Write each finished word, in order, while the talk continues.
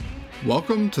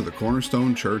Welcome to the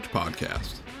Cornerstone Church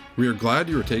podcast. We are glad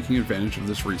you are taking advantage of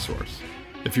this resource.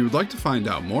 If you would like to find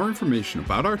out more information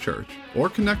about our church or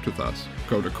connect with us,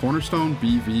 go to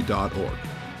cornerstonebv.org.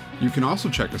 You can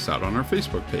also check us out on our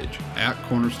Facebook page at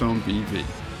CornerstoneBV.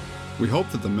 We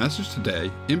hope that the message today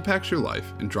impacts your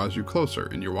life and draws you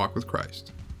closer in your walk with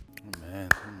Christ. Amen.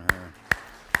 Amen.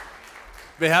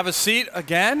 May have a seat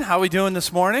again. How are we doing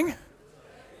this morning?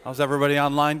 How's everybody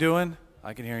online doing?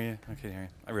 I can hear you. I can hear you.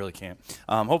 I really can't.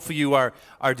 Hopefully you are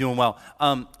doing well.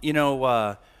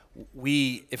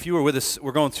 If you were with us,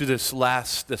 we're going through this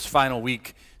final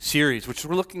week series, which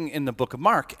we're looking in the book of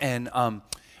Mark. And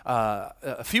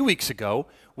a few weeks ago,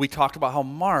 we talked about how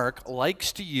Mark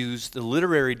likes to use the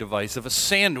literary device of a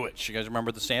sandwich. You guys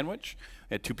remember the sandwich?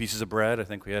 We had 2 pieces of bread. I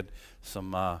think we had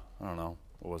some, I don't know.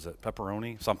 What was it?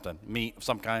 Pepperoni? Something. Meat of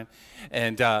some kind.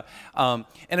 And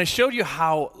I showed you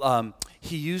how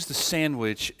he used the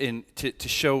sandwich to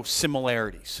show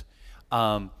similarities.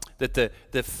 That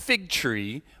the fig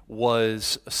tree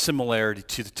was a similarity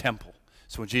to the temple.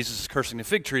 So when Jesus is cursing the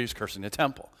fig tree, he's cursing the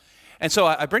temple. And so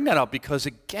I bring that up because,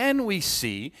 again, we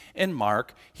see in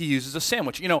Mark, he uses a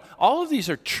sandwich. You know, all of these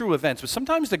are true events, but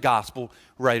sometimes the gospel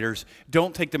writers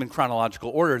don't take them in chronological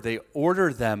order. They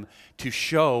order them to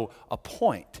show a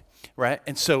point, right?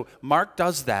 And so Mark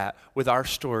does that with our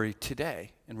story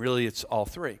today, and really it's all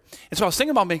 3. And so I was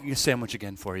thinking about making a sandwich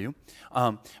again for you,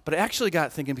 but I actually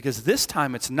got thinking because this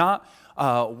time it's not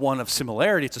one of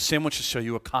similarity, it's a sandwich to show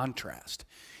you a contrast.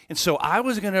 And so I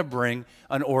was going to bring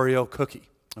an Oreo cookie.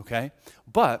 Okay,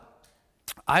 but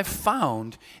I've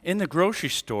found in the grocery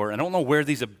store, I don't know where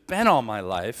these have been all my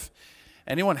life.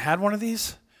 Anyone had one of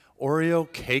these? Oreo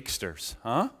Cakesters,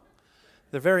 huh?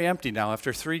 They're very empty now.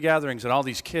 After 3 gatherings and all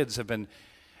these kids have been,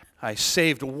 I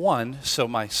saved one so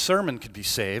my sermon could be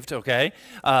saved, okay?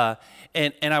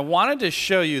 And I wanted to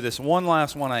show you this one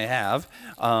last one I have,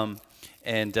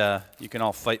 and you can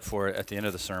all fight for it at the end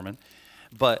of the sermon.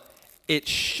 But it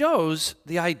shows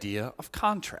the idea of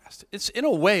contrast. It's, in a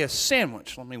way, a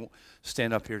sandwich. Let me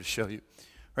stand up here to show you.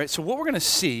 Right? So what we're going to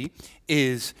see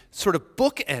is sort of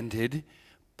bookended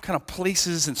kind of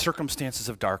places and circumstances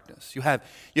of darkness. You have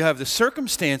the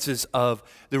circumstances of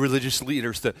the religious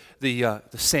leaders, the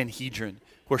Sanhedrin,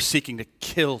 who are seeking to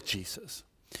kill Jesus.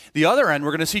 The other end,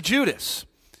 we're going to see Judas,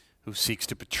 who seeks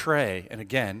to betray and,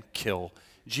 again, kill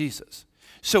Jesus.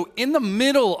 So in the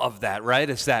middle of that, right,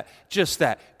 is that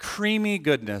creamy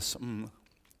goodness.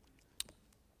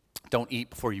 Don't eat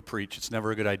before you preach. It's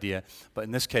never a good idea. But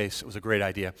in this case, it was a great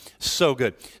idea. So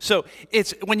good. So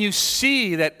it's when you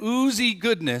see that oozy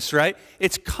goodness, right,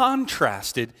 it's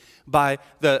contrasted by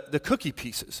the cookie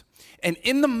pieces. And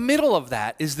in the middle of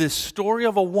that is this story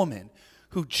of a woman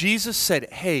who Jesus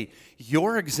said, hey,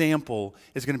 your example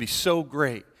is going to be so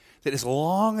great that as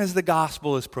long as the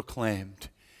gospel is proclaimed,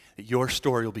 that your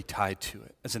story will be tied to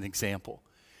it as an example,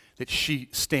 that she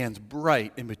stands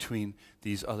bright in between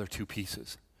these other 2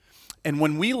 pieces. And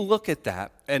when we look at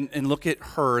that and look at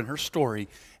her and her story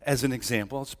as an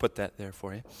example, I'll just put that there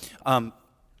for you.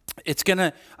 It's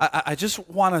gonna. I just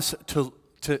want us to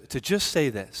just say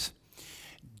this: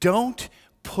 don't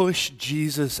push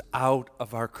Jesus out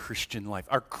of our Christian life.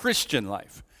 Our Christian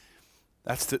life.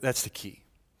 That's the key.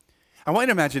 I want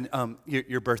you to imagine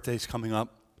your birthday's coming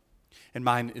up. And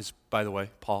mine is, by the way,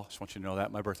 Paul, just want you to know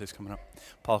that. My birthday's coming up.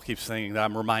 Paul keeps saying that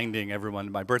I'm reminding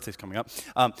everyone my birthday's coming up.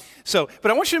 But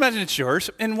I want you to imagine it's yours.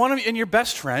 And your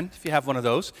best friend, if you have one of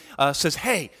those, says,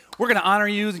 hey, we're going to honor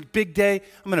you, the big day.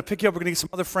 I'm going to pick you up. We're going to get some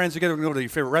other friends together. We're going to go to your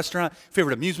favorite restaurant,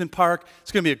 favorite amusement park.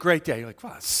 It's going to be a great day. You're like,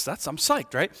 wow, I'm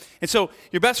psyched, right? And so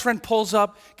your best friend pulls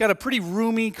up, got a pretty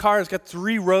roomy car. It's got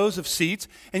 3 rows of seats.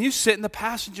 And you sit in the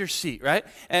passenger seat, right?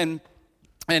 And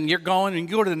you're going, and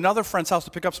you go to another friend's house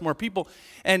to pick up some more people,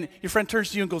 and your friend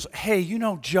turns to you and goes, hey, you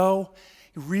know Joe,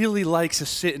 he really likes to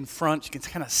sit in front. You can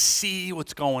kind of see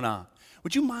what's going on.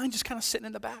 Would you mind just kind of sitting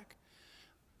in the back?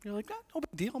 You're like, no big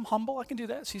deal. I'm humble. I can do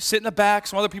that. So you sit in the back.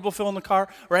 Some other people fill in the car,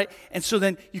 right? And so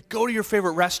then you go to your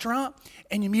favorite restaurant,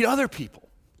 and you meet other people.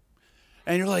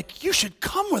 And you're like, you should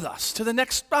come with us to the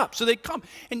next stop. So they come,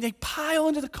 and they pile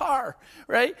into the car,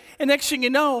 right? And next thing you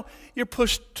know, you're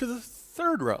pushed to the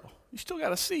 3rd row. You still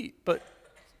got a seat, but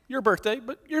your birthday,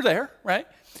 but you're there, right?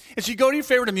 And so you go to your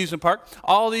favorite amusement park,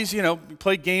 all these, you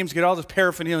play games, get all this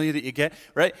paraphernalia that you get,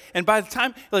 right? And by the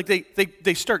time, like,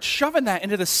 they start shoving that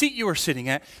into the seat you were sitting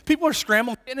at, people are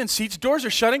scrambling, getting in seats, doors are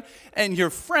shutting, and your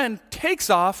friend takes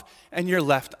off, and you're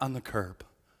left on the curb.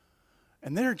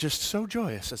 And they're just so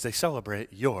joyous as they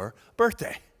celebrate your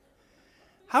birthday.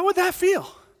 How would that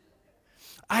feel?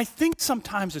 I think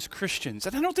sometimes as Christians,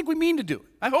 and I don't think we mean to do it,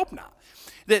 I hope not,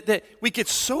 that we get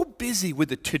so busy with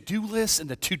the to-do list and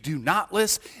the to-do not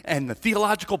list and the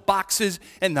theological boxes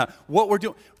and what we're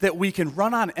doing, that we can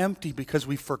run on empty because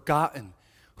we've forgotten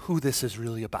who this is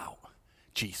really about,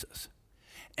 Jesus.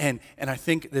 And I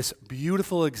think this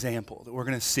beautiful example that we're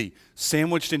going to see,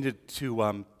 sandwiched in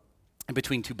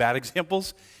between two bad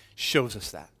examples, shows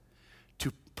us that.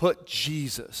 To put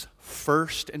Jesus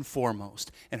first and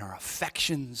foremost in our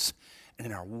affections and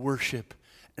in our worship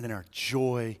and in our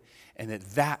joy, and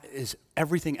that is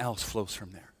everything else flows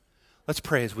from there. Let's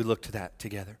pray as we look to that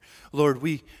together. Lord,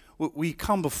 we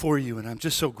come before you, and I'm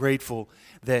just so grateful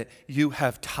that you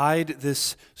have tied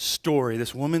this story,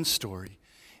 this woman's story,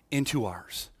 into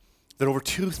ours. That over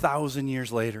 2,000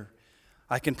 years later,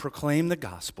 I can proclaim the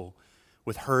gospel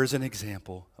with her as an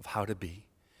example of how to be.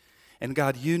 And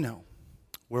God, you know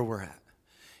where we're at.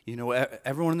 You know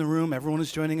everyone in the room, everyone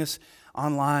who's joining us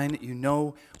online, you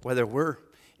know whether we're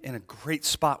in a great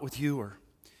spot with you or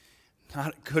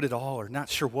not good at all or not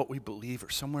sure what we believe or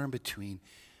somewhere in between.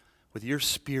 With your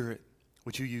Spirit,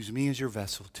 would you use me as your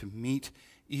vessel to meet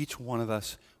each one of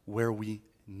us where we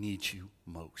need you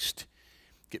most.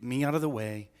 Get me out of the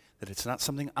way, that it's not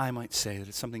something I might say, that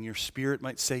it's something your Spirit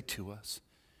might say to us.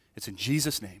 It's in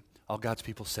Jesus' name. All God's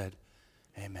people said,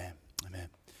 amen, amen.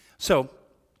 So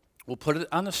we'll put it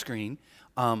on the screen,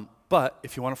 but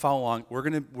if you want to follow along,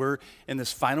 we're in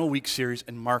this final week series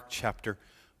in Mark chapter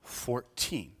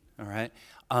 14, all right?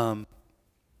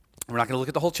 We're not going to look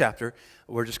at the whole chapter.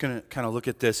 We're just going to kind of look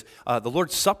at this. The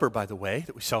Lord's Supper, by the way,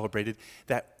 that we celebrated,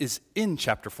 that is in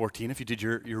chapter 14, if you did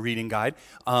your reading guide.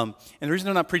 And the reason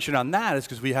I'm not preaching on that is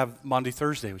because we have Monday,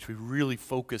 Thursday, which we really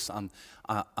focus on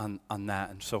that.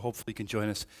 And so hopefully you can join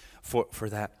us for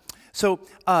that. So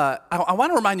I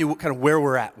want to remind you kind of where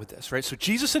we're at with this, right? So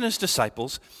Jesus and his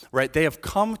disciples, right, they have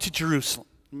come to Jerusalem.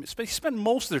 They spend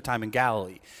most of their time in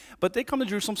Galilee, but they come to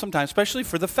Jerusalem sometimes, especially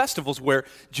for the festivals where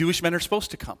Jewish men are supposed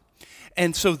to come.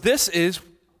 And so this is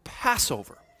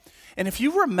Passover. And if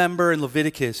you remember in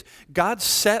Leviticus, God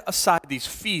set aside these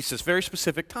feasts at very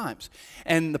specific times.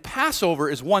 And the Passover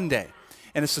is one day,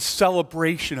 and it's a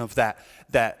celebration of that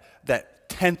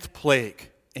 10th plague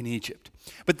in Egypt.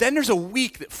 But then there's a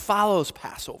week that follows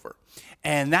Passover.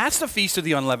 And that's the Feast of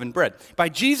the Unleavened Bread. By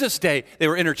Jesus' day, they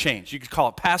were interchanged. You could call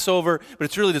it Passover, but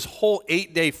it's really this whole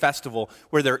 8-day festival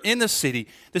where they're in the city.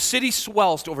 The city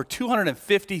swells to over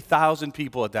 250,000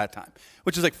 people at that time,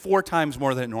 which is like 4 times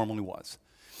more than it normally was.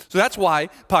 So that's why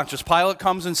Pontius Pilate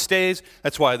comes and stays.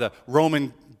 That's why the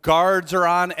Roman guards are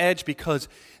on edge, because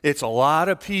it's a lot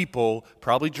of people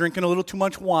probably drinking a little too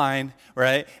much wine,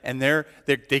 right? And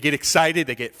they get excited,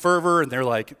 they get fervor, and they're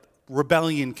like,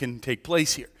 rebellion can take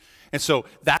place here. And so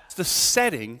that's the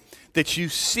setting that you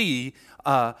see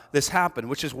this happen,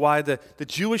 which is why the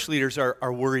Jewish leaders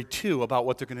are worried too about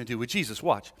what they're going to do with Jesus.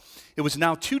 Watch. It was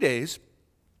now 2 days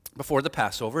before the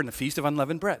Passover and the Feast of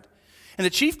Unleavened Bread. And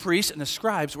the chief priests and the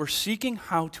scribes were seeking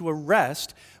how to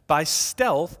arrest by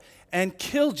stealth and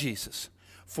kill Jesus.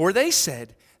 For they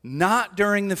said, not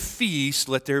during the feast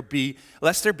lest there be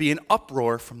an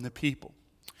uproar from the people.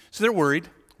 So they're worried,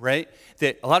 right,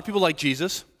 that a lot of people like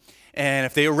Jesus, and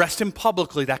if they arrest him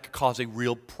publicly, that could cause a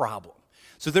real problem.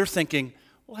 So they're thinking,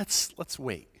 let's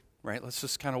wait, right? Let's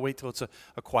just kind of wait till it's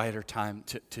a quieter time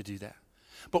to do that.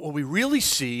 But what we really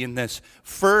see in this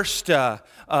first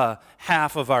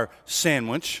half of our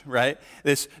sandwich, right,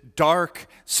 this dark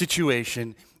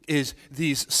situation, is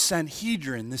these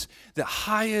Sanhedrin, the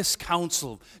highest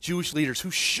council of Jewish leaders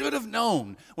who should have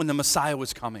known when the Messiah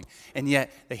was coming, and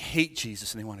yet they hate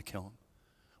Jesus and they want to kill him.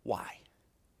 Why?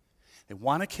 They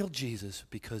want to kill Jesus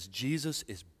because Jesus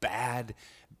is bad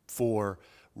for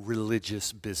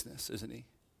religious business, isn't he?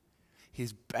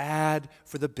 He's bad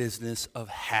for the business of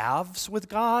haves with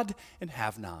God and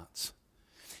have-nots.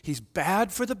 He's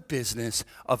bad for the business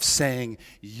of saying,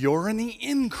 you're in the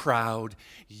in crowd,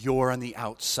 you're on the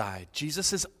outside.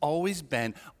 Jesus has always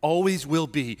been, always will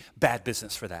be bad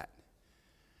business for that.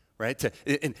 Right?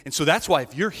 And so that's why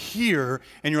if you're here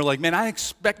and you're like, man, I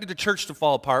expected the church to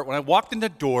fall apart. When I walked in the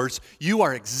doors, you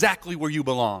are exactly where you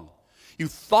belong. You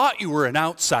thought you were an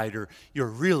outsider. You're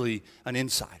really an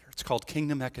insider. It's called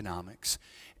kingdom economics.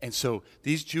 And so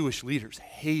these Jewish leaders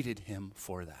hated him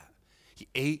for that. He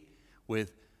ate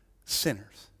with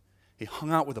sinners. He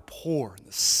hung out with the poor and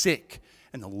the sick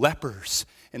and the lepers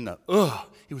and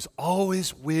he was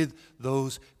always with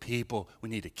those people. We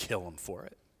need to kill him for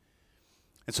it.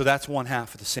 And so that's one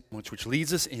half of the sandwich, which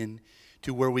leads us in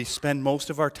to where we spend most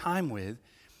of our time with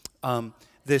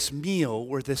this meal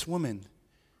where this woman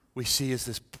we see as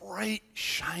this bright,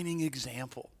 shining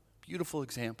example, beautiful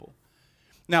example.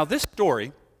 Now, this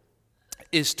story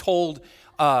is told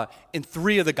in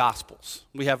 3 of the Gospels.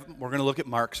 We're going to look at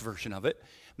Mark's version of it.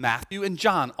 Matthew and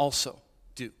John also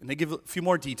do, and they give a few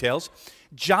more details.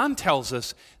 John tells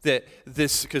us that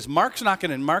this, because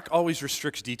Mark always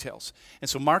restricts details, and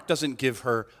so Mark doesn't give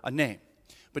her a name.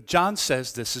 But John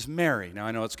says this is Mary. Now,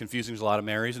 I know it's confusing. There's a lot of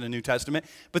Marys in the New Testament,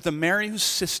 but the Mary who's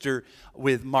sister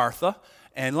with Martha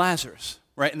and Lazarus,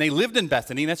 right? And they lived in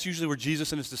Bethany, and that's usually where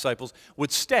Jesus and his disciples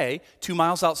would stay, 2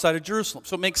 miles outside of Jerusalem.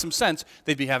 So it makes some sense.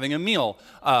 They'd be having a meal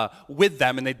with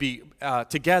them, and they'd be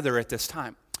together at this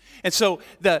time. And so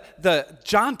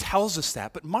John tells us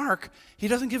that, but Mark, he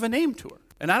doesn't give a name to her.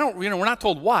 And we're not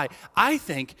told why. I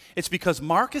think it's because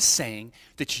Mark is saying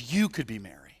that you could be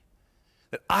Mary,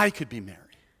 that I could be Mary,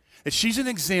 that she's an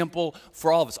example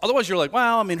for all of us. Otherwise, you're like,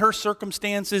 well, I mean, her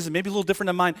circumstances and maybe a little different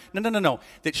than mine. No.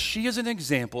 That she is an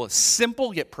example, a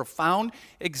simple yet profound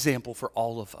example for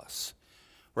all of us.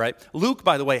 Right? Luke,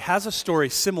 by the way, has a story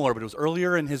similar, but it was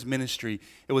earlier in his ministry.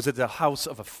 It was at the house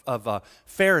of a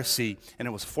Pharisee, and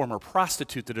it was a former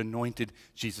prostitute that anointed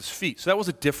Jesus' feet. So that was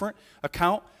a different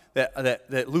account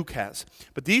that Luke has.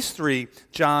 But these 3,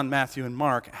 John, Matthew, and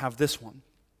Mark, have this one.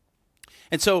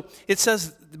 And so it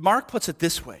says, Mark puts it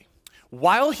this way.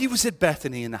 While he was at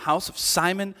Bethany in the house of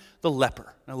Simon the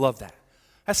leper. I love that.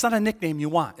 That's not a nickname you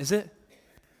want, is it?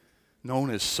 Known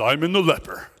as Simon the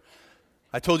leper.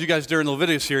 I told you guys during the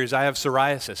Leviticus series, I have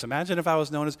psoriasis. Imagine if I was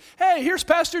known as, hey, here's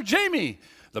Pastor Jamie,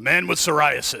 the man with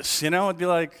psoriasis. It'd be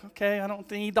like, okay, I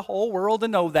don't need the whole world to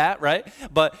know that, right?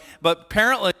 But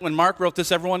apparently, when Mark wrote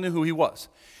this, everyone knew who he was.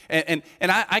 And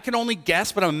I can only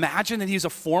guess, but imagine that he's a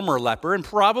former leper, and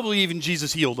probably even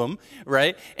Jesus healed him,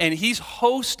 right? And he's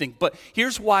hosting. But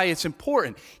here's why it's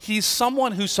important. He's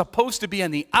someone who's supposed to be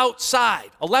on the outside,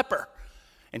 a leper.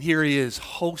 And here he is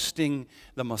hosting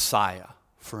the Messiah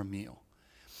for a meal.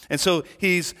 And so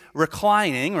he's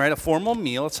reclining, right, a formal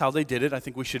meal. That's how they did it. I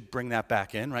think we should bring that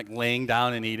back in, right, laying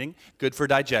down and eating, good for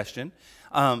digestion.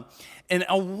 And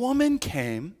a woman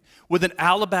came with an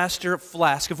alabaster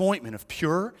flask of ointment of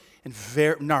pure and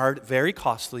nard, very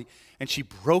costly, and she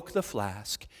broke the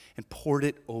flask and poured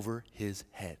it over his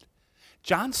head.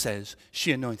 John says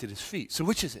she anointed his feet. So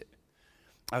which is it?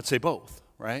 I would say both,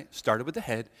 right? Started with the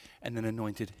head and then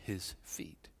anointed his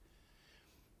feet.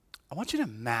 I want you to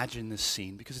imagine this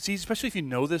scene because it's easy, especially if you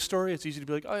know this story, it's easy to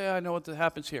be like, oh yeah, I know what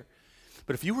happens here.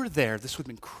 But if you were there, this would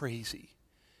have been crazy.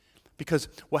 Because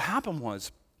what happened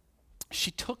was,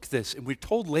 she took this, and we're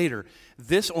told later,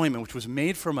 this ointment, which was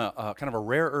made from a kind of a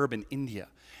rare herb in India,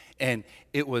 and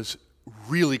it was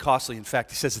really costly. In fact,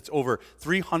 he says it's over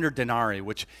 300 denarii,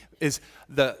 which is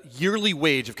the yearly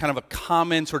wage of kind of a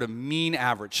common sort of mean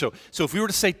average. So if we were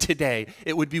to say today,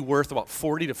 it would be worth about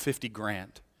 40 to 50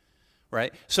 grand.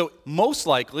 Right? So most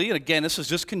likely, and again, this is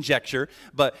just conjecture,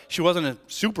 but she wasn't a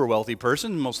super wealthy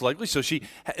person, most likely, so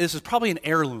this is probably an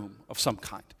heirloom of some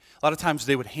kind. A lot of times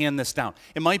they would hand this down.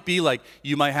 It might be like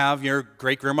you might have your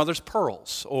great-grandmother's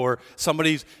pearls or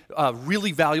somebody's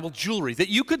really valuable jewelry that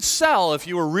you could sell if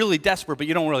you were really desperate, but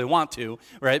you don't really want to,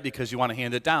 right, because you want to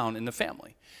hand it down in the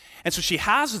family. And so she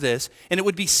has this, and it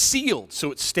would be sealed so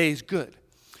it stays good.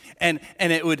 And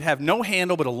it would have no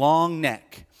handle but a long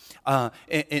neck.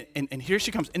 And here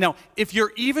she comes. And now, if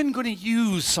you're even going to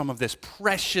use some of this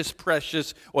precious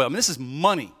oil, I mean, this is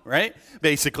money, right?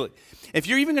 Basically. If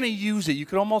you're even going to use it, you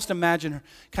could almost imagine her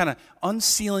kind of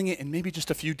unsealing it and maybe just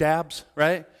a few dabs,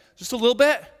 right? Just a little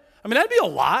bit. I mean, that'd be a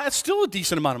lot. It's still a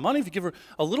decent amount of money if you give her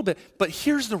a little bit. But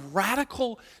here's the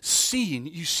radical scene.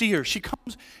 You see her. She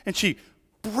comes and she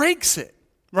breaks it,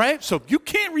 right? So you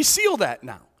can't reseal that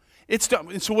now. It's done.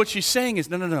 And so what she's saying is,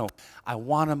 no. I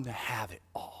want them to have it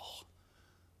all.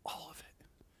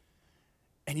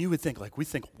 And you would think, we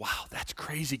think, wow, that's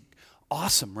crazy,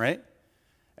 awesome, right?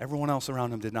 Everyone else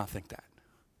around him did not think that.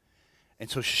 And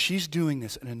so she's doing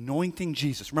this and anointing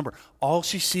Jesus. Remember, all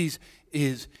she sees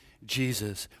is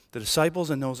Jesus. The disciples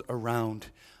and those around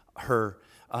her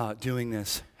doing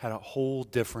this had a whole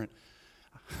different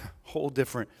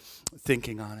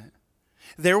thinking on it.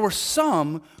 There were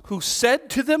some who said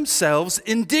to themselves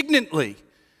indignantly.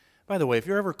 By the way, if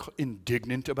you're ever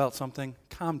indignant about something,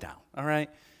 calm down, all right?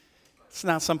 It's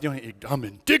not something, I'm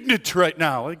indignant right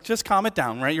now. Just calm it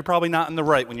down, right? You're probably not in the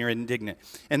right when you're indignant.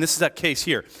 And this is that case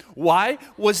here. Why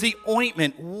was the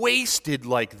ointment wasted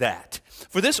like that?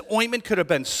 For this ointment could have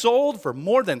been sold for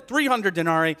more than 300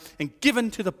 denarii and given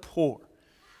to the poor.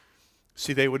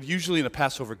 See, they would usually in the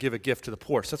Passover give a gift to the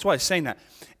poor. So that's why I'm saying that.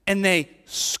 And they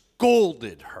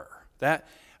scolded her. That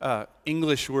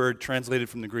English word translated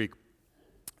from the Greek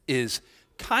is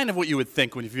kind of what you would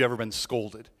think when if you've ever been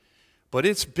scolded. But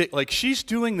it's big, like she's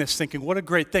doing this thinking, what a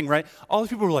great thing, right? All the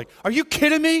people are like, are you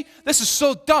kidding me? This is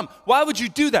so dumb. Why would you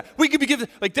do that? We could be giving,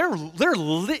 like they're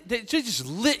lit, they just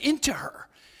lit into her.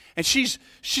 And she's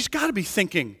got to be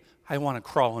thinking, I want to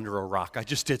crawl under a rock. I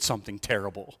just did something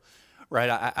terrible, right?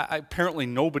 Apparently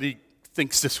nobody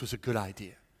thinks this was a good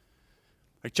idea.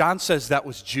 Like John says that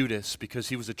was Judas because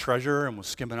he was a treasurer and was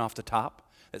skimming off the top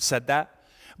that said that.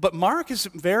 But Mark is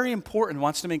very important,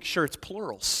 wants to make sure it's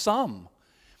plural, some.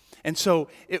 And so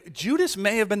Judas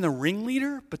may have been the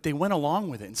ringleader, but they went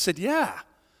along with it and said, yeah,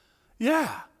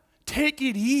 take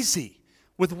it easy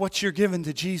with what you're giving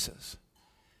to Jesus.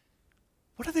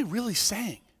 What are they really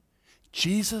saying?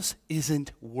 Jesus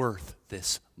isn't worth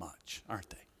this much,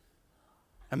 aren't they?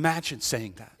 Imagine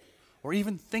saying that or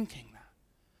even thinking that.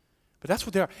 But that's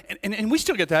what they are. And we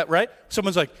still get that, right?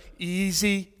 Someone's like,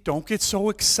 easy, don't get so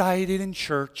excited in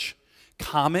church.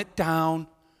 Calm it down.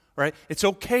 Right? It's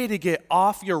okay to get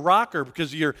off your rocker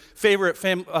because your favorite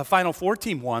Final Four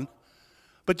team won.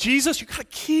 But Jesus, you got to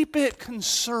keep it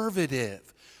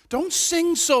conservative. Don't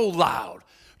sing so loud.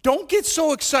 Don't get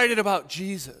so excited about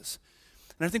Jesus.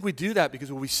 And I think we do that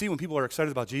because what we see when people are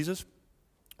excited about Jesus,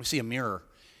 we see a mirror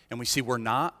and we see we're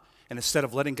not. And instead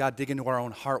of letting God dig into our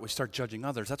own heart, we start judging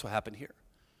others. That's what happened here.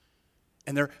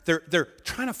 And they're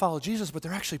trying to follow Jesus, but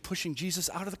they're actually pushing Jesus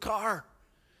out of the car.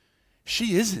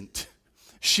 She isn't.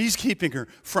 She's keeping her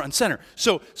front and center.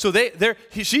 So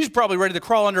she's probably ready to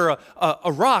crawl under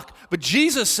a rock, but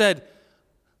Jesus said,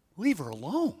 leave her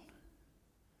alone.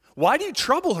 Why do you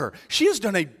trouble her? She has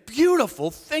done a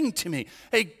beautiful thing to me,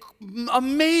 an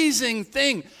amazing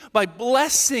thing by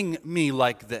blessing me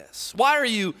like this. Why are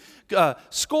you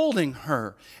scolding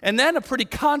her? And then a pretty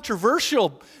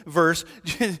controversial verse,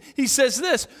 he says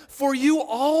this, for you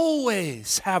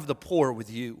always have the poor with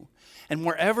you, and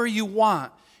wherever you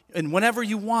want, and whenever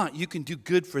you want, you can do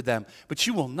good for them, but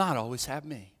you will not always have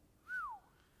me.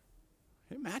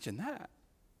 Imagine that.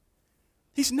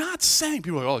 He's not saying,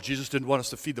 people are like, oh, Jesus didn't want us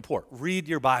to feed the poor. Read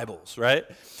your Bibles, right?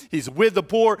 He's with the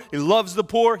poor. He loves the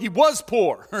poor. He was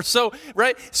poor. So,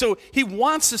 right? So he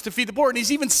wants us to feed the poor, and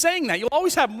he's even saying that. You'll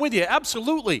always have him with you,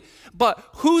 absolutely. But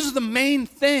who's the main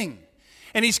thing?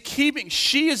 And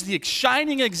she is the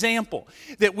shining example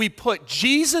that we put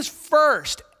Jesus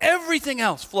first. Everything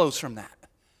else flows from that.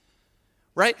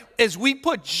 Right? As we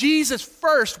put Jesus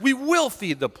first, we will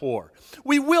feed the poor.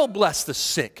 We will bless the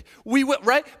sick. We will,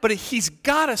 right? But he's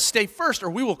got to stay first or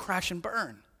we will crash and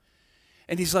burn.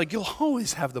 And he's like, you'll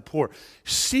always have the poor.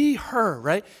 See her,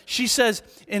 right? She says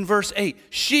in verse 8,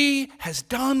 she has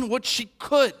done what she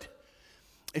could.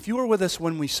 If you were with us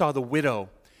when we saw the widow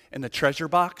in the treasure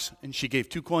box and she gave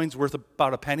 2 coins worth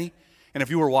about a penny, and if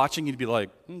you were watching, you'd be like,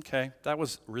 okay, that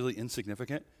was really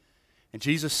insignificant. And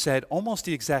Jesus said almost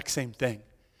the exact same thing.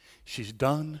 She's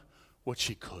done what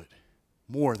she could,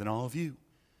 more than all of you.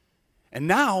 And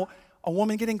now, a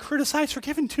woman getting criticized for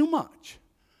giving too much.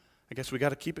 I guess we got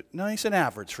to keep it nice and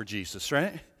average for Jesus,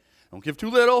 right? Don't give too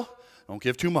little, don't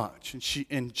give too much.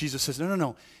 And Jesus says,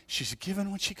 no, she's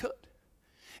given what she could.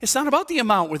 It's not about the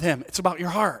amount with him, it's about your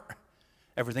heart.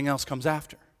 Everything else comes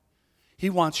after. He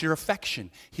wants your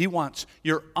affection. He wants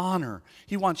your honor.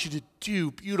 He wants you to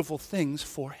do beautiful things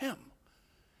for him.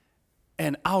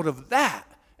 And out of that,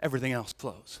 everything else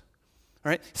flows.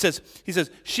 All right? He says,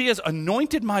 she has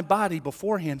anointed my body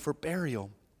beforehand for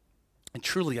burial. And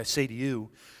truly, I say to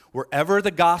you, wherever the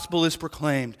gospel is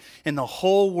proclaimed in the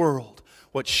whole world,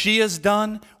 what she has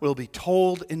done will be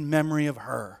told in memory of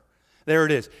her. There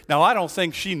it is. Now, I don't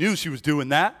think she knew she was doing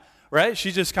that, right?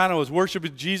 She just kind of was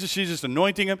worshiping Jesus. She's just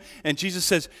anointing him. And Jesus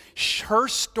says her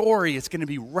story is going to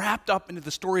be wrapped up into the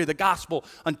story of the gospel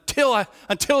until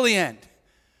the end.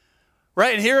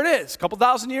 Right, and here it is. A couple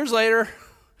thousand years later,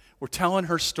 we're telling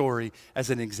her story as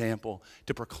an example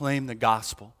to proclaim the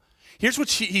gospel. Here's what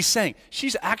he's saying.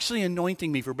 She's actually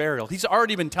anointing me for burial. He's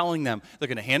already been telling them, they're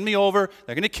going to hand me over,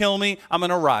 they're going to kill me, I'm going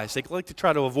to rise. They like to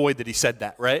try to avoid that he said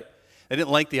that, right? They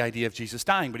didn't like the idea of Jesus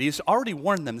dying, but he's already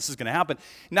warned them this is going to happen.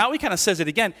 Now he kind of says it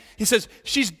again. He says,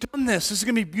 she's done this. This is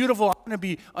going to be beautiful. I'm going to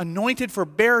be anointed for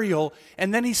burial.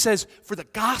 And then he says, for the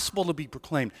gospel to be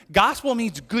proclaimed. Gospel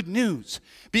means good news.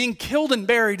 Being killed and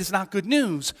buried is not good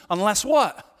news unless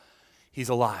what? He's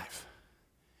alive.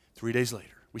 3 days later.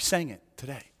 We sang it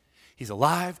today. He's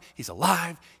alive, he's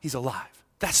alive, he's alive.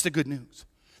 That's the good news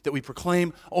that we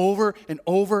proclaim over and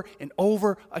over and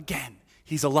over again.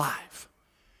 He's alive.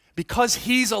 Because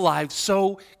he's alive,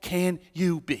 so can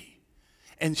you be.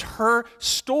 And her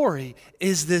story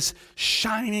is this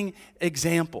shining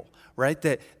example, right?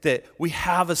 That we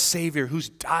have a Savior who's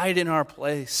died in our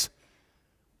place.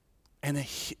 And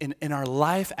in our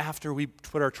life after we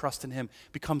put our trust in him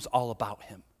becomes all about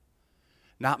him.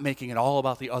 not making it all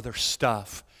about the other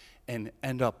stuff and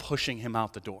end up pushing him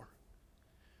out the door.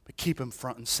 But keep him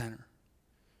front and center.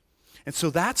 And so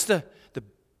that's the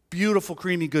beautiful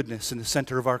creamy goodness in the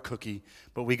center of our cookie,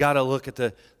 but we got to look at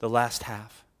the last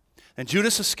half. And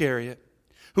Judas Iscariot,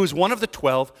 who was one of the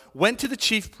 12, went to the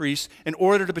chief priests in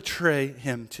order to betray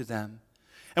him to them.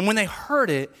 And when they heard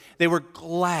it, they were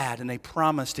glad, and they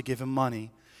promised to give him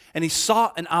money. And he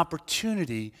sought an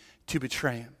opportunity to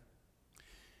betray him.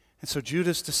 And so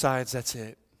Judas decides, that's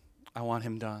it. I want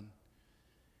him done.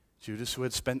 Judas, who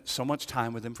had spent so much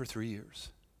time with him for 3 years.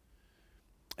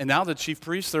 And now the chief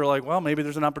priests, they're like, well, maybe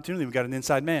there's an opportunity. We've got an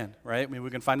inside man, right? Maybe we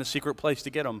can find a secret place to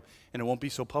get him, and it won't be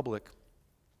so public.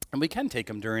 And we can take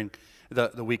him during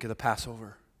the week of the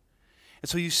Passover. And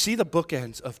so you see the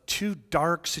bookends of two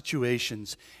dark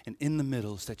situations, and in the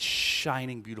middle is that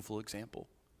shining, beautiful example.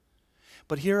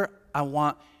 But here I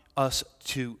want us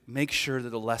to make sure that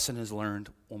the lesson is learned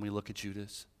when we look at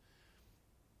Judas.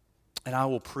 And I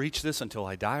will preach this until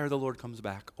I die or the Lord comes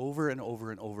back, over and over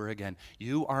and over again.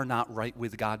 You are not right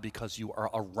with God because you are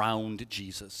around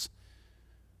Jesus.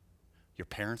 Your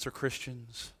parents are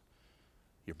Christians.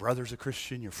 Your brother's a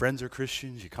Christian. Your friends are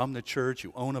Christians. You come to church.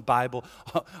 You own a Bible.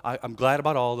 I'm glad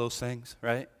about all those things,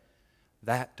 right?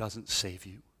 That doesn't save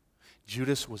you.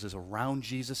 Judas was as around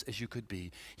Jesus as you could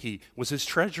be. He was his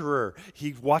treasurer.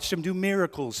 He watched him do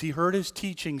miracles. He heard his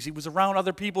teachings. He was around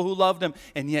other people who loved him.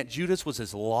 And yet Judas was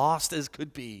as lost as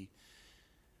could be.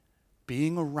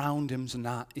 Being around him's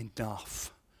not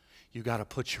enough. You got to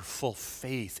put your full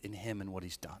faith in him and what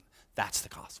he's done. That's the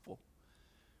gospel.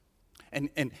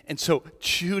 And so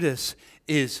Judas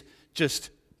is just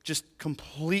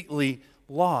completely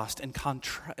lost and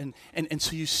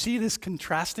so you see this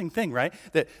contrasting thing, right?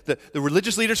 That the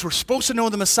religious leaders who are supposed to know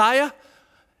the Messiah,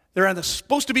 they're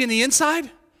supposed to be in the inside,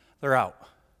 they're out.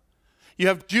 You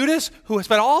have Judas, who has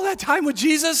spent all that time with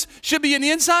Jesus, should be in the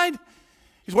inside.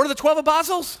 He's one of the 12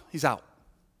 apostles, he's out.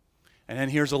 And then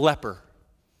here's a leper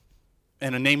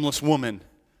and a nameless woman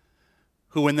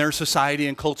who in their society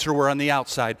and culture were on the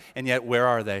outside, and yet where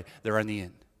are they? They're on the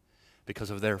in because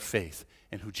of their faith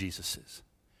in who Jesus is.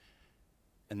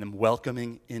 And them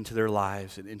welcoming into their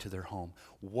lives and into their home.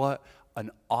 What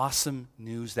an awesome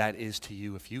news that is to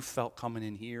you. If you felt coming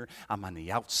in here, I'm on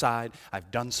the outside, I've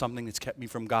done something that's kept me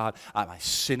from God, my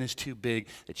sin is too big,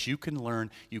 that you can learn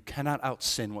you cannot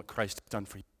out-sin what Christ has done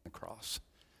for you on the cross.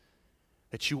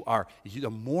 That the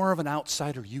more of an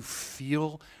outsider you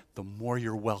feel, the more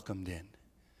you're welcomed in.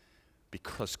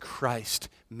 Because Christ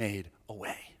made a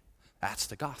way. That's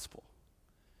the gospel.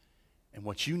 And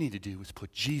what you need to do is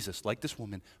put Jesus, like this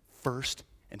woman, first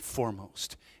and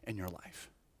foremost in your life.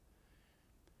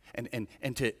 And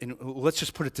let's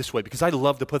just put it this way, because I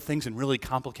love to put things in really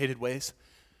complicated ways.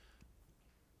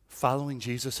 Following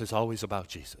Jesus is always about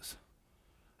Jesus.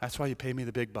 That's why you pay me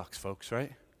the big bucks, folks,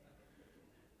 right?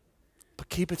 But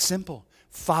keep it simple.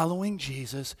 Following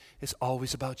Jesus is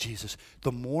always about Jesus.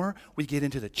 The more we get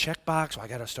into the checkbox, I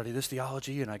got to study this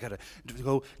theology, and I got to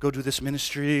go do this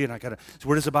ministry, and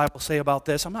where does the Bible say about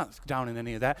this? I'm not down in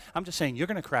any of that. I'm just saying you're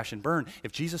going to crash and burn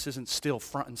if Jesus isn't still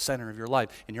front and center of your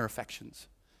life and your affections.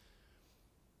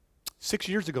 6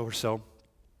 years ago or so,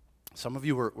 some of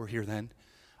you were here then,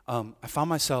 I found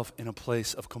myself in a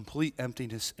place of complete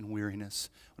emptiness and weariness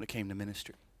when it came to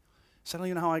ministry. So I don't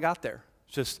even know how I got there.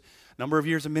 It's just a number of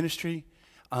years of ministry.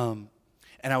 And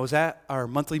I was at our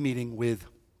monthly meeting with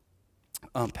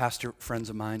pastor friends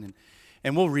of mine,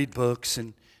 and we'll read books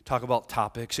and talk about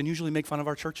topics and usually make fun of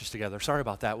our churches together. Sorry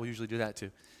about that. We'll usually do that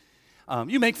too.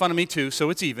 You make fun of me too, so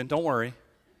it's even. Don't worry.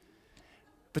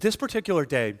 But this particular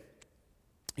day,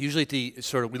 usually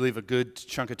we leave a good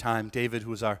chunk of time. David,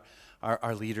 who was our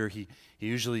leader, he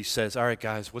usually says, all right,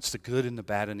 guys, what's the good and the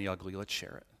bad and the ugly? Let's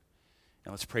share it.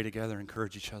 And let's pray together,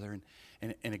 encourage each other.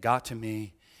 And it got to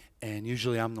me. And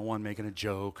usually I'm the one making a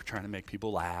joke, trying to make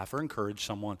people laugh or encourage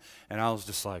someone. And I was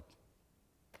just like,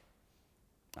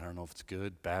 I don't know if it's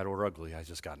good, bad, or ugly. I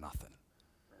just got nothing.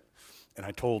 And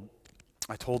I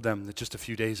told them that just a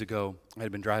few days ago, I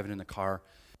had been driving in the car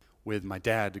with my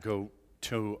dad to go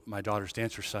to my daughter's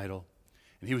dance recital.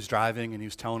 And he was driving, and he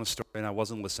was telling a story, and I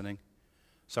wasn't listening.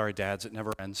 Sorry, dads, it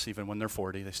never ends. Even when they're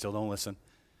 40, they still don't listen.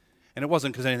 And it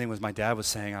wasn't because anything was my dad was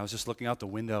saying. I was just looking out the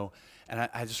window, and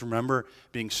I just remember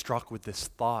being struck with this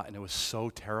thought, and it was so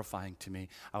terrifying to me.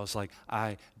 I was like,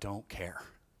 I don't care.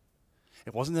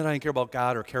 It wasn't that I didn't care about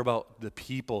God or care about the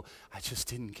people. I just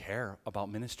didn't care about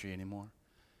ministry anymore.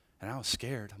 And I was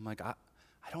scared. I'm like, I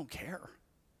don't care.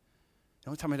 The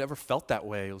only time I'd ever felt that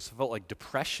way, felt like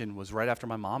depression was right after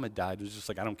my mom had died. It was just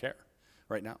like, I don't care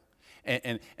right now.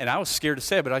 And I was scared to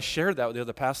say it, but I shared that with the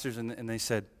other pastors, and they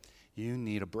said, you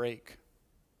need a break.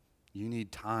 You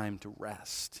need time to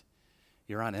rest.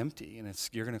 You're on empty, and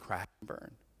you're going to crash and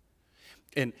burn.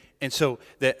 And so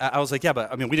I was like, yeah,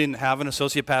 but I mean, we didn't have an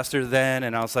associate pastor then,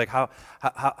 and I was like, how's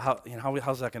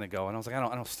that going to go? And I was like, I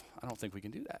don't think we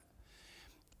can do that.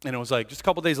 And it was like just a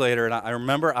couple days later, and I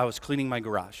remember I was cleaning my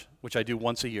garage, which I do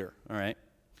once a year. All right.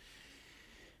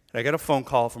 And I got a phone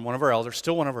call from one of our elders,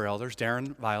 still one of our elders,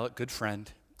 Darren Violet, good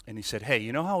friend, and he said, hey,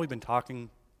 you know how we've been talking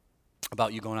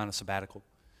about you going on a sabbatical?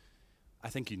 I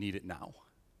think you need it now.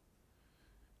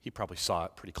 He probably saw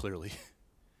it pretty clearly.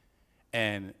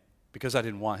 And because I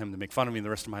didn't want him to make fun of me the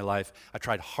rest of my life, I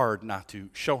tried hard not to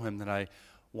show him that I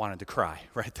wanted to cry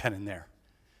right then and there,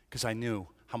 because I knew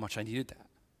how much I needed that.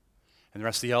 And the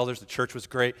rest of the elders, the church was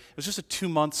great. It was just a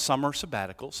 2-month summer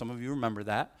sabbatical. Some of you remember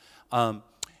that.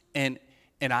 And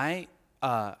I,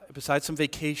 besides some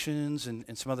vacations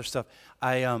and some other stuff,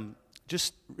 I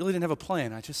just really didn't have a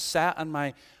plan. I just sat on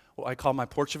what I call my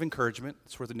porch of encouragement.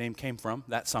 That's where the name came from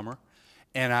that summer.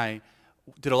 And I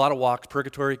did a lot of walks,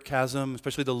 Purgatory Chasm,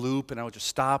 especially the Loop, and I would just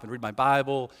stop and read my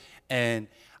Bible. And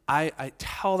I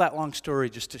tell that long story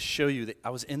just to show you that I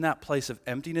was in that place of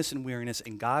emptiness and weariness,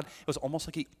 and God, it was almost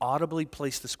like he audibly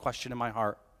placed this question in my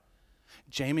heart.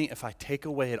 Jamie, if I take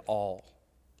away it all,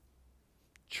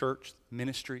 church,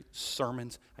 ministry,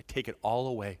 sermons, I take it all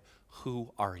away,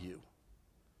 who are you?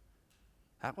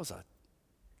 That was an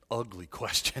ugly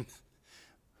question,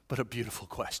 but a beautiful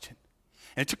question.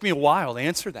 And it took me a while to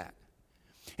answer that.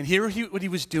 And here what he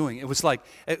was doing, it was like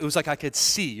I could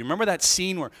see. You remember that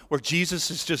scene where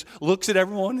Jesus just looks at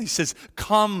everyone and he says,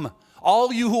 come,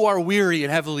 all you who are weary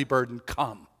and heavily burdened,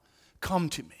 come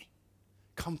to me.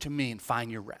 Come to me and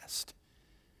find your rest.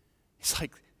 He's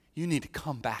like, you need to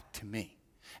come back to me.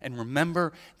 And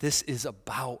remember, this is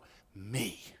about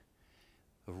me.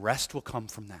 The rest will come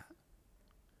from that.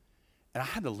 And I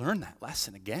had to learn that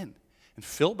lesson again and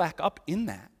fill back up in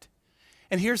that.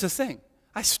 And here's the thing.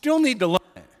 I still need to learn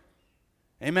it.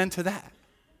 Amen to that.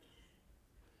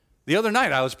 The other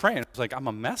night I was praying. I was like, I'm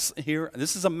a mess here.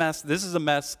 This is a mess. This is a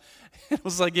mess. It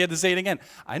was like you had to say it again.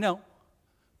 I know.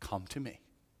 Come to me.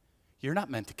 You're not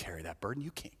meant to carry that burden.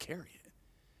 You can't carry it.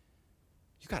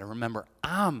 You got to remember,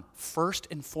 I'm first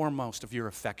and foremost of your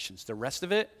affections. The rest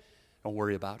of it, don't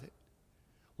worry about it.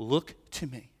 Look to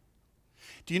me.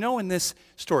 Do you know in this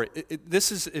story,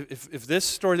 if this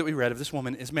story that we read of this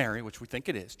woman is Mary, which we think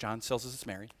it is, John tells us it's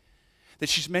Mary, that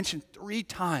she's mentioned 3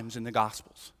 times in the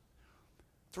Gospels.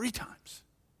 3 times.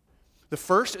 The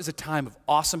first is a time of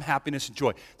awesome happiness and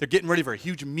joy. They're getting ready for a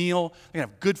huge meal. They're going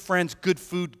to have good friends, good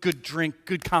food, good drink,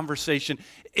 good conversation.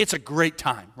 It's a great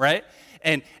time, right?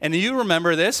 And you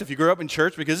remember this if you grew up in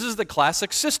church, because this is the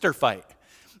classic sister fight.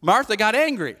 Martha got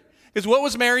angry. Because what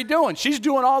was Mary doing? She's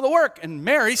doing all the work, and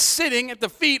Mary's sitting at the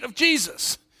feet of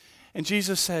Jesus. And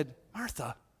Jesus said,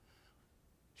 Martha,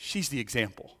 she's the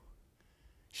example.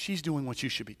 She's doing what you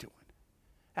should be doing,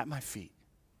 at my feet.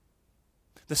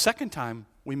 The second time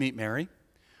we meet Mary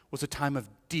was a time of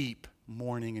deep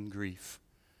mourning and grief.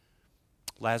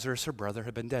 Lazarus, her brother,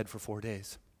 had been dead for 4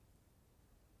 days.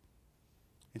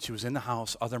 And she was in the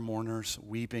house, other mourners,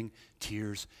 weeping,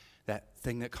 tears, that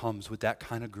thing that comes with that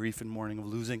kind of grief and mourning of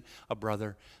losing a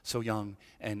brother so young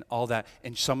and all that.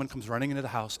 And someone comes running into the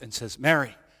house and says,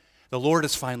 Mary, the Lord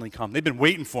has finally come. They've been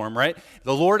waiting for him, right?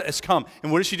 The Lord has come.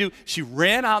 And what did she do? She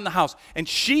ran out in the house, and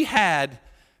she had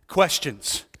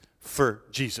questions for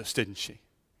Jesus, didn't she?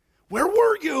 Where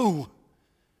were you?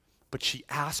 But she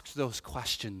asked those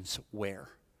questions where?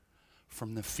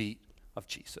 From the feet of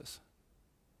Jesus.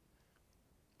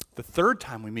 The third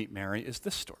time we meet Mary is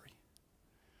this story.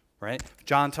 Right?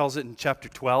 John tells it in chapter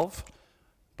 12,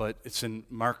 but it's in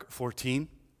Mark 14.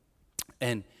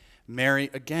 And Mary,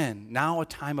 again, now a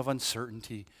time of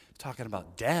uncertainty, talking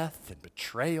about death and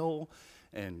betrayal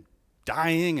and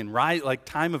dying and like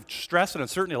time of stress and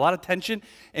uncertainty, a lot of tension.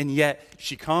 And yet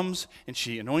she comes and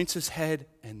she anoints his head,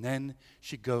 and then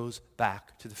she goes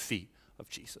back to the feet of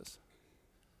Jesus.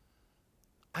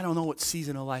 I don't know what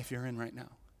season of life you're in right now.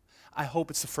 I hope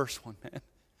it's the first one, man.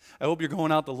 I hope you're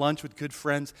going out to lunch with good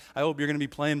friends. I hope you're going to be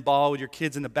playing ball with your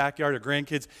kids in the backyard or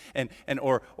grandkids,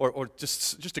 or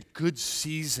just a good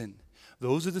season.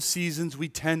 Those are the seasons we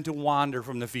tend to wander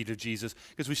from the feet of Jesus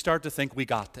because we start to think we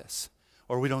got this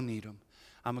or we don't need him.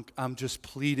 I'm just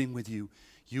pleading with you.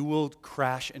 You will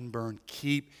crash and burn.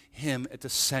 Keep him at the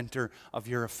center of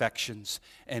your affections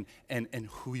and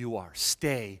who you are.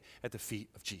 Stay at the feet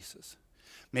of Jesus.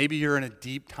 Maybe you're in a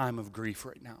deep time of grief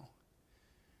right now.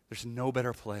 There's no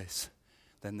better place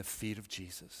than the feet of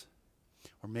Jesus.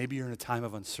 Or maybe you're in a time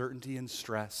of uncertainty and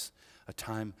stress, a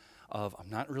time of, I'm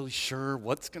not really sure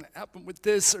what's going to happen with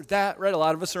this or that, right? A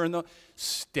lot of us are in the,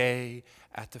 stay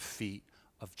at the feet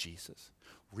of Jesus.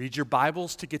 Read your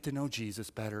Bibles to get to know Jesus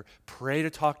better. Pray to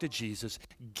talk to Jesus.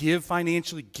 Give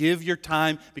financially. Give your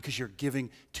time because you're giving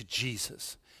to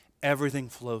Jesus. Everything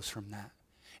flows from that.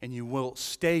 And you will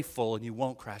stay full and you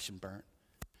won't crash and burn.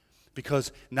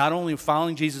 Because not only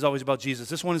following Jesus is always about Jesus.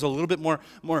 This one is a little bit more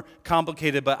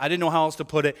complicated, but I didn't know how else to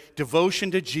put it.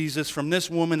 Devotion to Jesus from this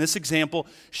woman, this example,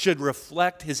 should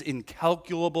reflect his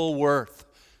incalculable worth.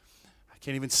 I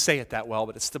can't even say it that well,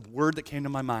 but it's the word that came to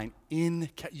my mind.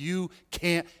 You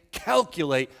can't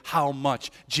calculate how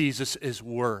much Jesus is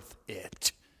worth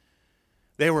it.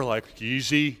 They were like,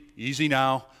 easy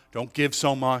now. Don't give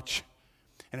so much.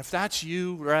 And if that's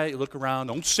you, right, you look around,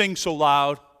 don't sing so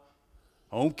loud.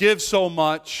 Don't give so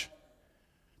much,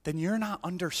 then you're not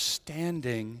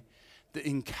understanding the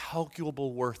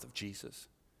incalculable worth of Jesus.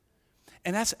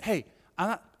 And that's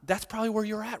probably where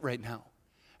you're at right now.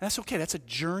 And that's okay. That's a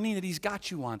journey that he's got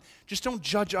you on. Just don't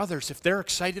judge others if they're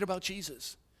excited about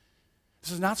Jesus.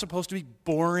 This is not supposed to be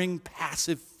boring,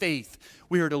 passive faith.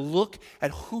 We are to look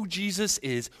at who Jesus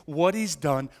is, what he's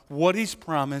done, what he's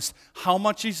promised, how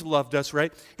much he's loved us,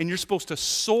 right? And you're supposed to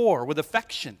soar with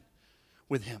affection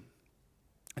with him.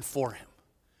 And for him.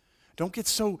 Don't get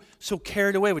so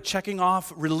carried away with checking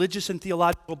off religious and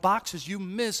theological boxes. You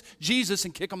miss Jesus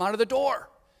and kick him out of the door.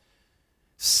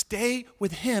 Stay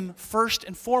with him first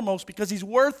and foremost because he's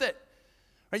worth it.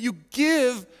 Right? You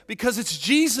give because it's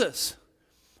Jesus.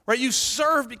 Right? You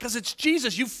serve because it's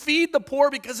Jesus. You feed the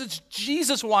poor because it's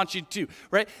Jesus wants you to.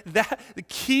 Right?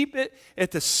 Keep it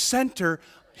at the center,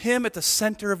 him at the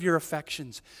center of your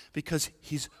affections because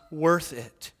he's worth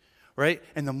it. Right?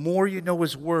 And the more you know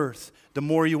his worth, the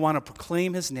more you want to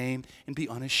proclaim his name and be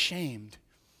unashamed.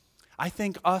 I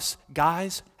think us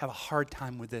guys have a hard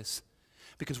time with this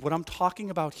because what I'm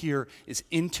talking about here is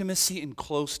intimacy and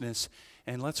closeness.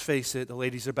 And let's face it, the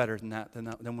ladies are better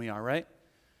than we are, right?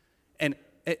 And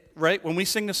right, when we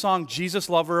sing the song, Jesus,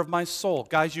 lover of my soul,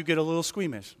 guys, you get a little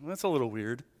squeamish. Well, that's a little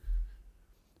weird.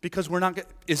 Because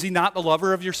is he not the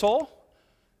lover of your soul?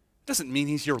 Doesn't mean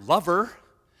he's your lover.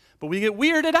 But we get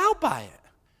weirded out by it.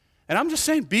 And I'm just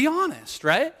saying, be honest,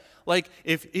 right? Like,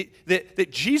 that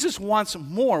Jesus wants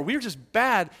more. We're just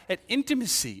bad at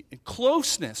intimacy and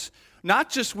closeness. Not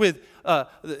just with,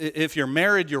 if you're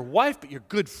married, your wife, but your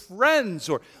good friends,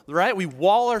 right? We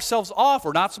wall ourselves off.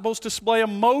 We're not supposed to display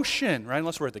emotion, right?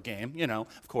 Unless we're at the game,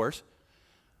 of course.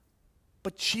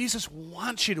 But Jesus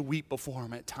wants you to weep before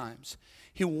him at times.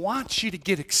 He wants you to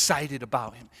get excited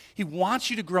about him. He wants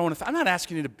you to grow in faith. I'm not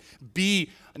asking you to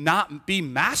not be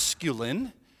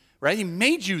masculine, right? He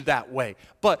made you that way.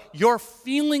 But your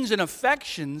feelings and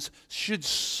affections should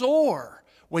soar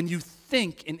when you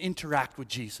think and interact with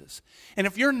Jesus. And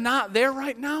if you're not there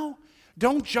right now,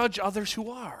 don't judge others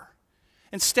who are.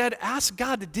 Instead, ask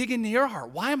God to dig into your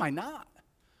heart. Why am I not?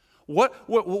 What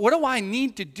do I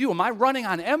need to do? Am I running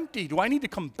on empty? Do I need to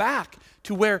come back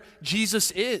to where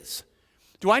Jesus is?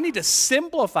 Do I need to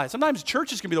simplify? Sometimes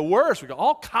churches can be the worst. We got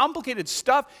all complicated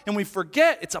stuff, and we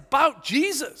forget it's about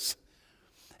Jesus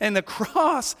and the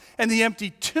cross and the empty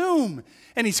tomb,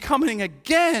 and he's coming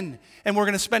again, and we're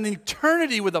going to spend an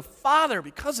eternity with the Father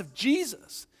because of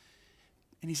Jesus.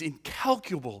 And he's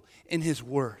incalculable in his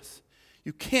worth.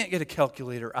 You can't get a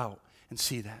calculator out and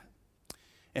see that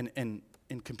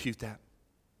and compute that.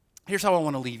 Here's how I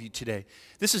want to leave you today.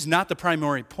 This is not the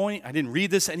primary point. I didn't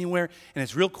read this anywhere, and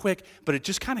it's real quick, but it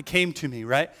just kind of came to me,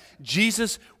 right?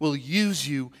 Jesus will use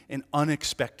you in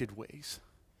unexpected ways.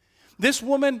 This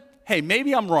woman, hey,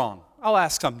 maybe I'm wrong. I'll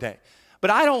ask someday. But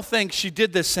I don't think she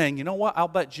did this saying, you know what, I'll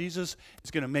bet Jesus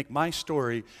is going to make my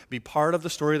story be part of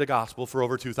the story of the gospel for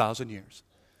over 2,000 years.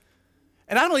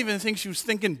 And I don't even think she was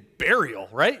thinking burial,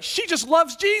 right? She just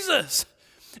loves Jesus.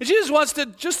 And Jesus wants to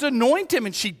just anoint him,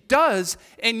 and she does,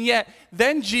 and yet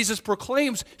then Jesus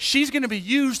proclaims she's going to be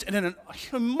used in a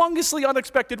humongously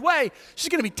unexpected way. She's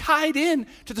going to be tied in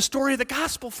to the story of the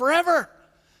gospel forever,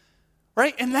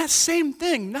 right? And that same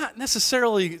thing, not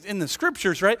necessarily in the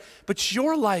scriptures, right? But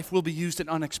your life will be used in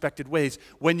unexpected ways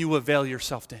when you avail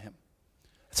yourself to him.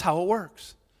 That's how it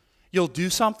works. You'll do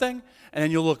something, and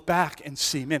then you'll look back and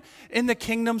see, man, in the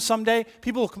kingdom someday,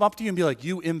 people will come up to you and be like,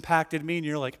 you impacted me, and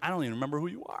you're like, I don't even remember who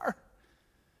you are.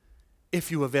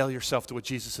 If you avail yourself to what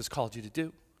Jesus has called you to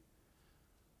do.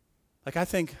 Like I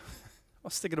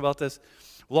was thinking about this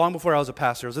long before I was a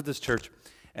pastor. I was at this church,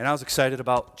 and I was excited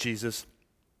about Jesus,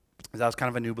 because I was kind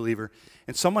of a new believer.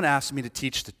 And someone asked me to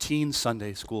teach the teen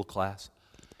Sunday school class,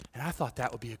 and I thought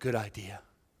that would be a good idea.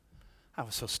 I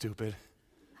was so stupid.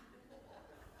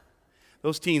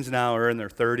 Those teens now are in their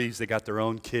 30s. They got their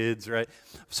own kids, right?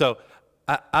 So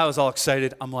I was all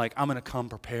excited. I'm like, I'm going to come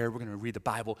prepared. We're going to read the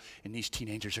Bible, and these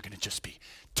teenagers are going to just be,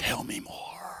 tell me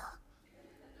more.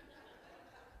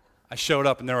 I showed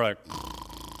up, and they were like,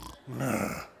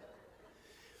 ugh.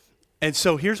 And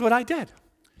so here's what I did.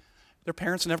 Their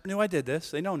parents never knew I did this.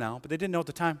 They know now, but they didn't know at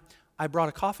the time. I brought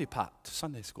a coffee pot to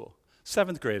Sunday school.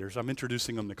 7th graders, I'm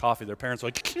introducing them to coffee. Their parents are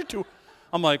like, you too.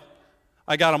 I'm like,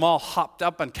 I got them all hopped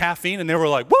up on caffeine, and they were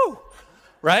like, woo,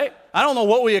 right? I don't know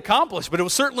what we accomplished, but it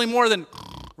was certainly more than,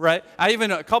 right?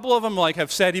 A couple of them like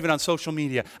have said even on social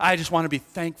media, I just want to be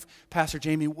thankful Pastor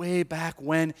Jamie way back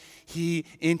when he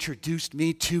introduced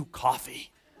me to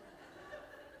coffee.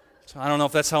 So I don't know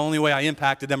if that's the only way I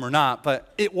impacted them or not,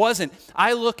 but it wasn't.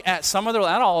 I look at some of them,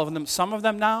 not all of them, some of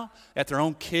them now, at their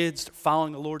own kids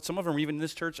following the Lord. Some of them are even in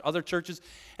this church, other churches,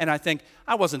 and I think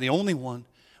I wasn't the only one.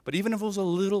 But even if it was a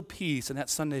little piece in that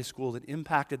Sunday school that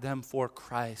impacted them for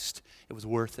Christ, it was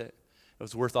worth it. It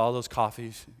was worth all those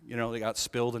coffees, they got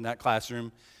spilled in that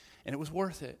classroom, and it was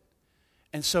worth it.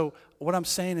 And so what I'm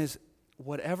saying is,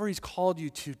 whatever he's called you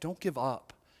to, don't give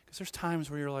up. Because there's times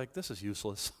where you're like, this is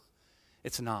useless.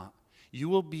 It's not. You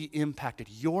will be impacted.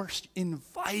 You're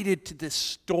invited to this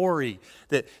story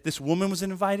that this woman was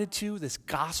invited to, this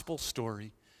gospel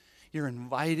story. You're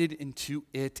invited into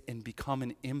it and become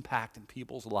an impact in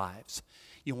people's lives.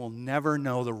 You will never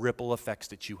know the ripple effects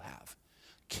that you have.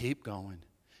 Keep going,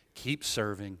 keep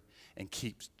serving, and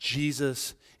keep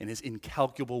Jesus and his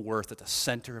incalculable worth at the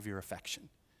center of your affection.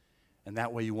 And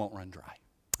that way you won't run dry.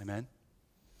 Amen?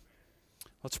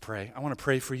 Let's pray. I want to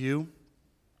pray for you.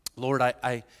 Lord,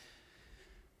 I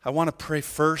want to pray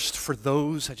first for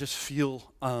those. I just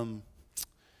feel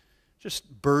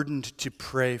just burdened to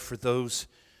pray for those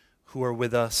who are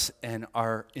with us and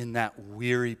are in that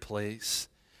weary place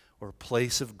or a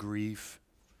place of grief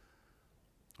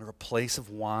or a place of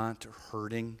want or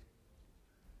hurting,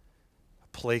 a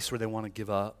place where they want to give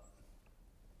up.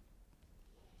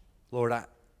 Lord,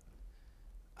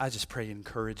 I just pray you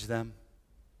encourage them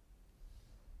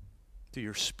through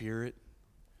your Spirit,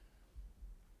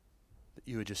 that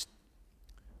you would just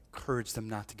encourage them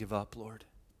not to give up, Lord,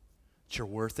 that you're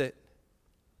worth it,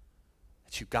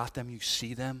 that you got them, you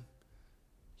see them,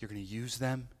 you're going to use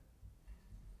them.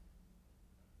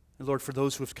 And Lord, for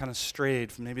those who have kind of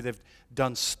strayed, maybe they've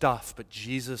done stuff, but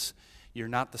Jesus, you're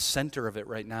not the center of it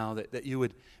right now, that you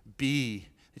would be,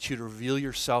 that you'd reveal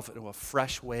yourself in a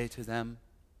fresh way to them,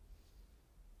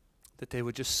 that they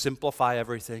would just simplify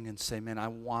everything and say, man, I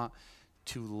want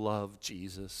to love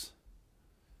Jesus.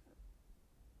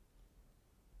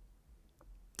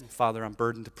 And Father, I'm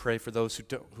burdened to pray for those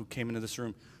who came into this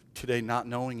room today not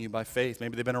knowing you by faith.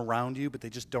 Maybe they've been around you, but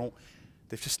they've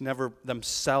just never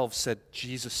themselves said,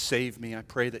 Jesus, save me. I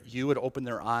pray that you would open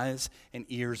their eyes and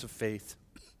ears of faith.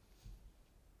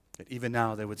 That even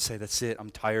now they would say, that's it, I'm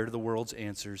tired of the world's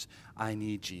answers. I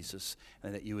need Jesus.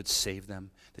 And that you would save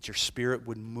them. That your Spirit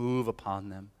would move upon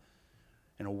them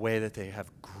in a way that they have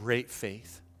great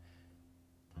faith.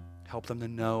 Help them to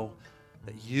know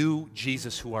that you,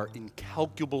 Jesus, who are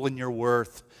incalculable in your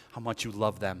worth, how much you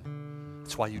love them.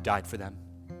 That's why you died for them.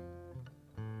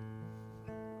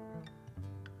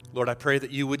 Lord, I pray that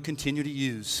you would continue to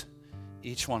use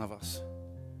each one of us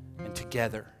and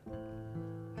together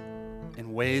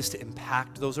in ways to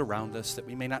impact those around us that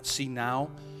we may not see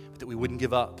now, but that we wouldn't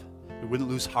give up. We wouldn't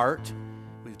lose heart.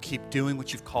 We would keep doing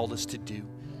what you've called us to do.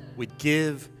 We'd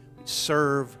give, we'd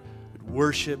serve, we'd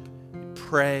worship, we'd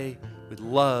pray, we'd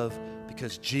love,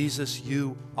 because Jesus,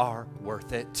 you are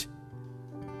worth it.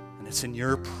 And it's in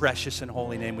your precious and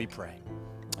holy name we pray.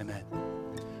 Amen.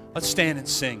 Let's stand and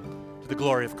sing to the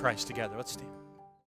glory of Christ together. Let's stand.